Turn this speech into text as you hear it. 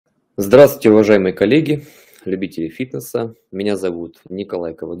Здравствуйте, уважаемые коллеги, любители фитнеса. Меня зовут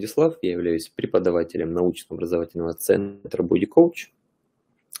Николай Владислав, я являюсь преподавателем научно-образовательного центра Бодикоуч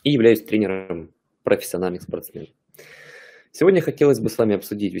и являюсь тренером профессиональных спортсменов. Сегодня хотелось бы с вами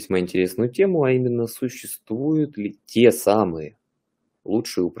обсудить весьма интересную тему, а именно, существуют ли те самые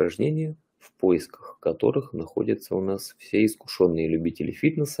лучшие упражнения, в поисках которых находятся у нас все искушенные любители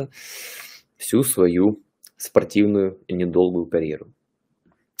фитнеса всю свою спортивную и недолгую карьеру.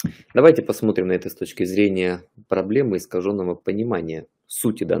 Давайте посмотрим на это с точки зрения проблемы искаженного понимания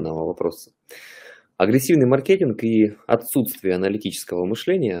сути данного вопроса. Агрессивный маркетинг и отсутствие аналитического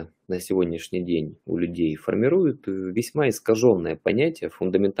мышления на сегодняшний день у людей формируют весьма искаженное понятие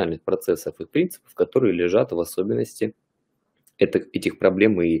фундаментальных процессов и принципов, которые лежат в особенности этих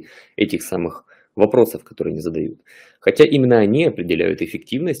проблем и этих самых вопросов, которые они задают. Хотя именно они определяют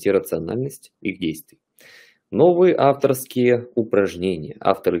эффективность и рациональность их действий. Новые авторские упражнения,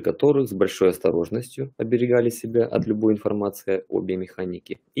 авторы которых с большой осторожностью оберегали себя от любой информации о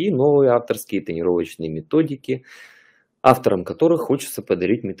биомеханике, и новые авторские тренировочные методики, авторам которых хочется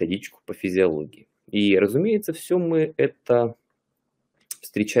подарить методичку по физиологии. И, разумеется, все мы это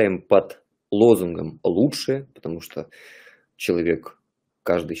встречаем под лозунгом «лучшее», потому что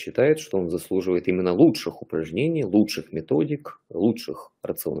каждый считает, что он заслуживает именно лучших упражнений, лучших методик, лучших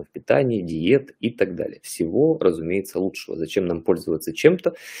рационов питания, диет и так далее. Всего, разумеется, лучшего. Зачем нам пользоваться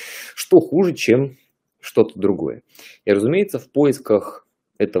чем-то, что хуже, чем что-то другое. И, разумеется, в поисках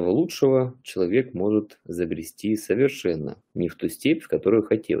этого лучшего человек может забрести совершенно не в ту степь, в которую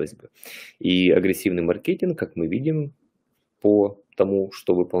хотелось бы. И агрессивный маркетинг, как мы видим по тому,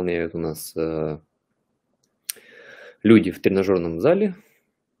 что выполняют у нас люди в тренажерном зале,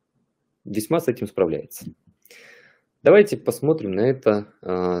 весьма с этим справляется. Давайте посмотрим на это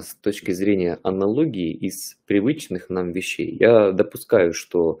с точки зрения аналогии из привычных нам вещей. Я допускаю,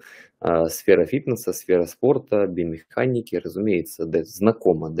 что сфера фитнеса, сфера спорта, биомеханики, разумеется,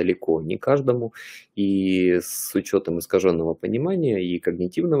 знакома далеко не каждому. И с учетом искаженного понимания и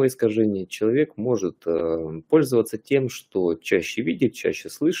когнитивного искажения человек может пользоваться тем, что чаще видит, чаще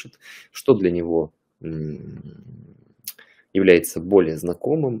слышит, что для него является более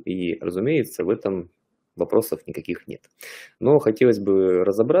знакомым, и, разумеется, в этом вопросов никаких нет. Но хотелось бы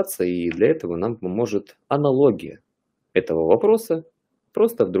разобраться, и для этого нам поможет аналогия этого вопроса,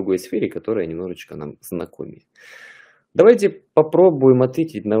 просто в другой сфере, которая немножечко нам знакомее. Давайте попробуем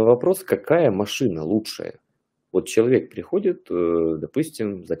ответить на вопрос, какая машина лучшая. Вот человек приходит,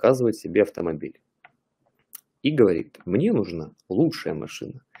 допустим, заказывать себе автомобиль и говорит: мне нужна лучшая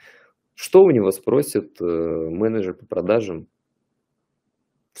машина. Что у него спросит менеджер по продажам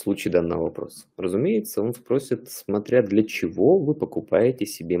в случае данного вопроса? Разумеется, он спросит, смотря для чего вы покупаете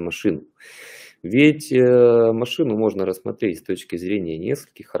себе машину. Ведь машину можно рассмотреть с точки зрения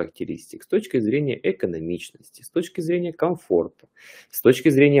нескольких характеристик. С точки зрения экономичности, с точки зрения комфорта, с точки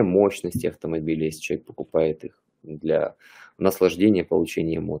зрения мощности автомобиля, если человек покупает их для наслаждения,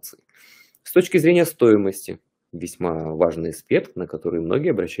 получения эмоций. С точки зрения стоимости. Весьма важный аспект, на который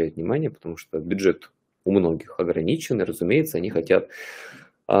многие обращают внимание, потому что бюджет у многих ограничен, и, разумеется, они хотят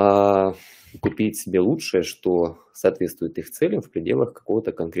купить себе лучшее, что соответствует их целям в пределах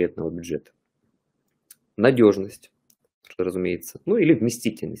какого-то конкретного бюджета. Надежность, разумеется, ну или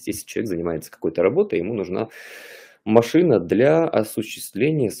вместительность. Если человек занимается какой-то работой, ему нужна машина для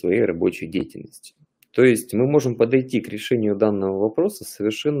осуществления своей рабочей деятельности. То есть мы можем подойти к решению данного вопроса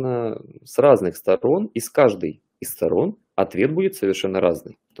совершенно с разных сторон, и с каждой из сторон ответ будет совершенно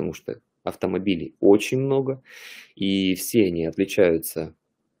разный, потому что автомобилей очень много, и все они отличаются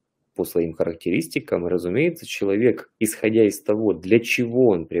по своим характеристикам, и, разумеется, человек, исходя из того, для чего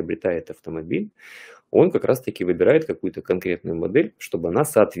он приобретает автомобиль, он как раз-таки выбирает какую-то конкретную модель, чтобы она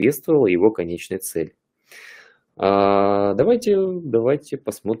соответствовала его конечной цели. Давайте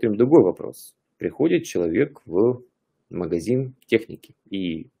посмотрим другой вопрос. Приходит человек в магазин техники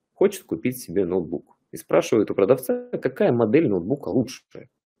и хочет купить себе ноутбук. И спрашивает у продавца, какая модель ноутбука лучшая.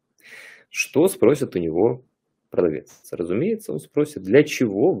 Что спросит у него продавец? Разумеется, он спросит, для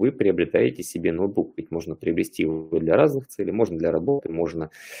чего вы приобретаете себе ноутбук. Ведь можно приобрести его для разных целей. Можно для работы, можно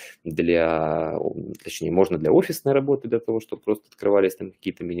для офисной работы, для того, чтобы просто открывались там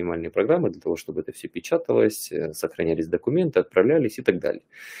какие-то минимальные программы, для того, чтобы это все печаталось, сохранялись документы, отправлялись и так далее.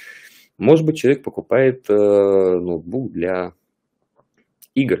 Может быть, человек покупает ноутбук для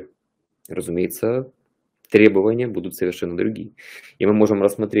игр. Разумеется, требования будут совершенно другие. И мы можем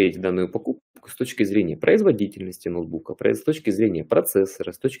рассмотреть данную покупку с точки зрения производительности ноутбука, с точки зрения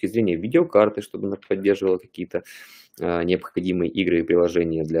процессора, с точки зрения видеокарты, чтобы она поддерживала какие-то необходимые игры и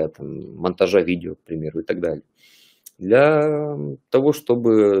приложения для монтажа видео, к примеру, и так далее. для того,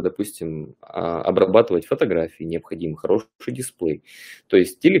 чтобы, допустим, обрабатывать фотографии, необходим хороший дисплей, то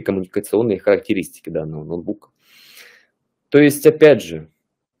есть телекоммуникационные характеристики данного ноутбука. То есть, опять же,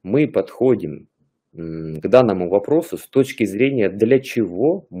 мы подходим к данному вопросу с точки зрения, для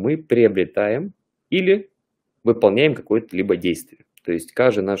чего мы приобретаем или выполняем какое-то либо действие. То есть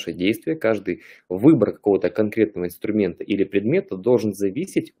каждое наше действие, каждый выбор какого-то конкретного инструмента или предмета должен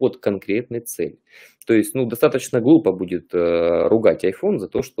зависеть от конкретной цели. То есть, достаточно глупо будет ругать iPhone за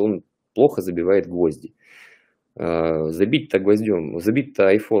то, что он плохо забивает гвозди. Забить-то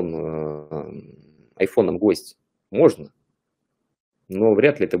айфоном гвоздь можно, но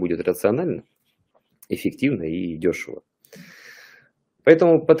вряд ли это будет рационально, эффективно и дешево.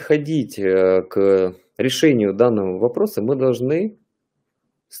 Поэтому подходить к решению данного вопроса мы должны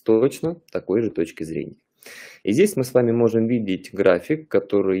с точно такой же точки зрения. И здесь мы с вами можем видеть график,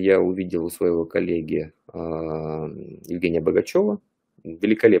 который я увидел у своего коллеги Евгения Богачева.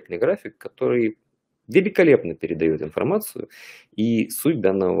 Великолепный график, который великолепно передает информацию и суть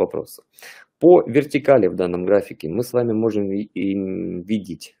данного вопроса. По вертикали в данном графике мы с вами можем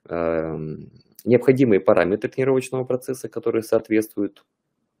видеть необходимые параметры тренировочного процесса, которые соответствуют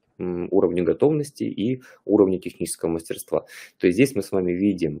уровню готовности и уровню технического мастерства. То есть здесь мы с вами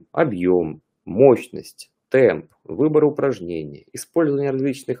видим объем, мощность, темп, выбор упражнений, использование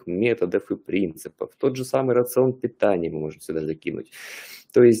различных методов и принципов, тот же самый рацион питания мы можем сюда закинуть.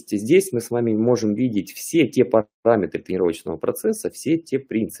 То есть здесь мы с вами можем видеть все те параметры тренировочного процесса, все те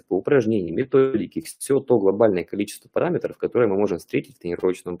принципы, упражнений, методики, все то глобальное количество параметров, которые мы можем встретить в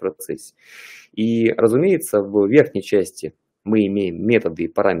тренировочном процессе. И, разумеется, в верхней части мы имеем методы и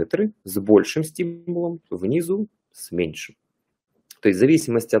параметры с большим стимулом, внизу с меньшим. То есть в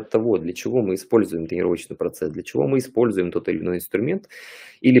зависимости от того, для чего мы используем тренировочный процесс, для чего мы используем тот или иной инструмент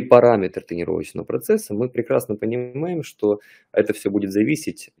или параметр тренировочного процесса, мы прекрасно понимаем, что это все будет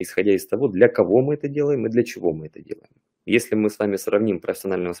зависеть, исходя из того, для кого мы это делаем и для чего мы это делаем. Если мы с вами сравним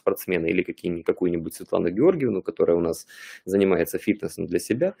профессионального спортсмена или какую-нибудь Светлану Георгиевну, которая у нас занимается фитнесом для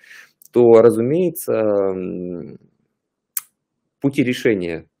себя, то, разумеется, пути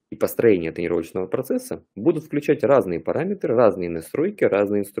решения и построения тренировочного процесса будут включать разные параметры, разные настройки,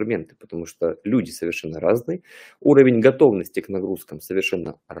 разные инструменты, потому что люди совершенно разные, уровень готовности к нагрузкам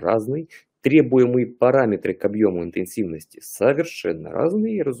совершенно разный, требуемые параметры к объему интенсивности совершенно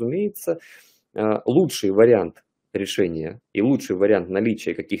разные, и, разумеется, лучший вариант решения и лучший вариант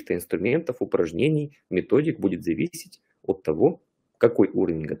наличия каких-то инструментов, упражнений, методик будет зависеть от того, какой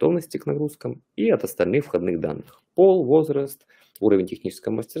уровень готовности к нагрузкам и от остальных входных данных. Пол, возраст, уровень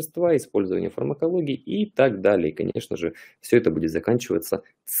технического мастерства, использование фармакологии и так далее. И, конечно же, все это будет заканчиваться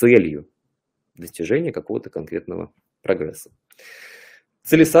целью достижения какого-то конкретного прогресса.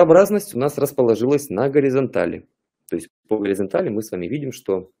 Целесообразность у нас расположилась на горизонтали. То есть по горизонтали мы с вами видим,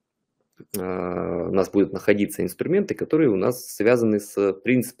 что у нас будут находиться инструменты, которые у нас связаны с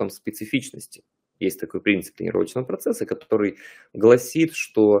принципом специфичности. Есть такой принцип тренировочного процесса, который гласит,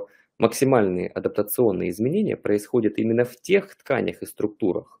 что максимальные адаптационные изменения происходят именно в тех тканях и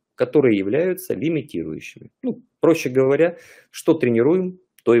структурах, которые являются лимитирующими. Проще говоря, что тренируем,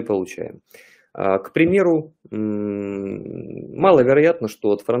 то и получаем. К примеру, маловероятно,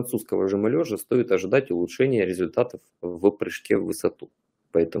 что от французского жима-лежа стоит ожидать улучшения результатов в прыжке в высоту.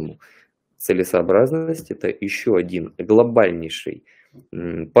 Поэтому целесообразность – это еще один глобальнейший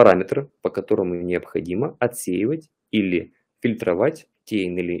параметр, по которому необходимо отсеивать или фильтровать те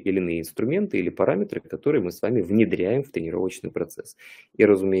или иные инструменты или параметры, которые мы с вами внедряем в тренировочный процесс. И,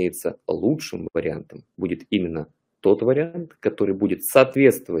 разумеется, лучшим вариантом будет именно тот вариант, который будет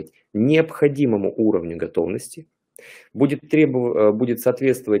соответствовать необходимому уровню готовности, будет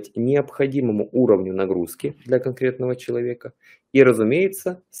соответствовать необходимому уровню нагрузки для конкретного человека и,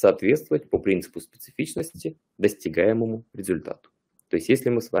 разумеется, соответствовать по принципу специфичности достигаемому результату. То есть, если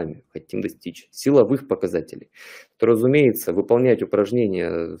мы с вами хотим достичь силовых показателей, то, разумеется, выполнять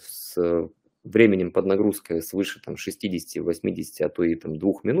упражнения с временем под нагрузкой свыше 60, 80, а то и 2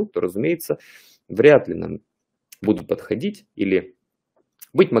 минут, то, разумеется, вряд ли нам будут подходить или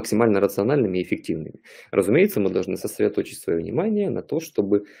быть максимально рациональными и эффективными. Разумеется, мы должны сосредоточить свое внимание на то,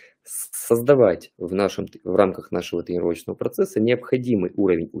 чтобы создавать в рамках нашего тренировочного процесса необходимый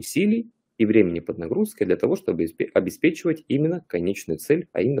уровень усилий и времени под нагрузкой для того, чтобы обеспечивать именно конечную цель,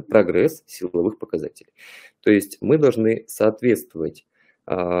 а именно прогресс силовых показателей. То есть мы должны соответствовать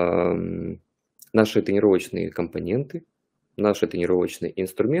наши тренировочные компоненты, наши тренировочные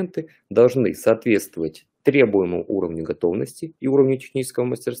инструменты должны соответствовать требуемому уровню готовности и уровню технического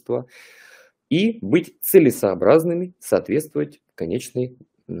мастерства и быть целесообразными, соответствовать конечной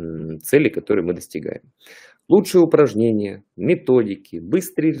цели, которую мы достигаем. Лучшие упражнения, методики,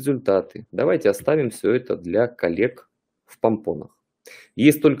 быстрые результаты. Давайте оставим все это для коллег в помпонах.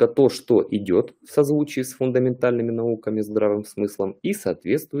 Есть только то, что идет в созвучии с фундаментальными науками, здравым смыслом и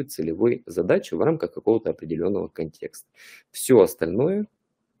соответствует целевой задаче в рамках какого-то определенного контекста. Все остальное,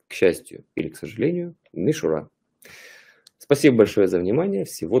 к счастью или к сожалению, мишура. Спасибо большое за внимание.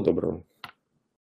 Всего доброго.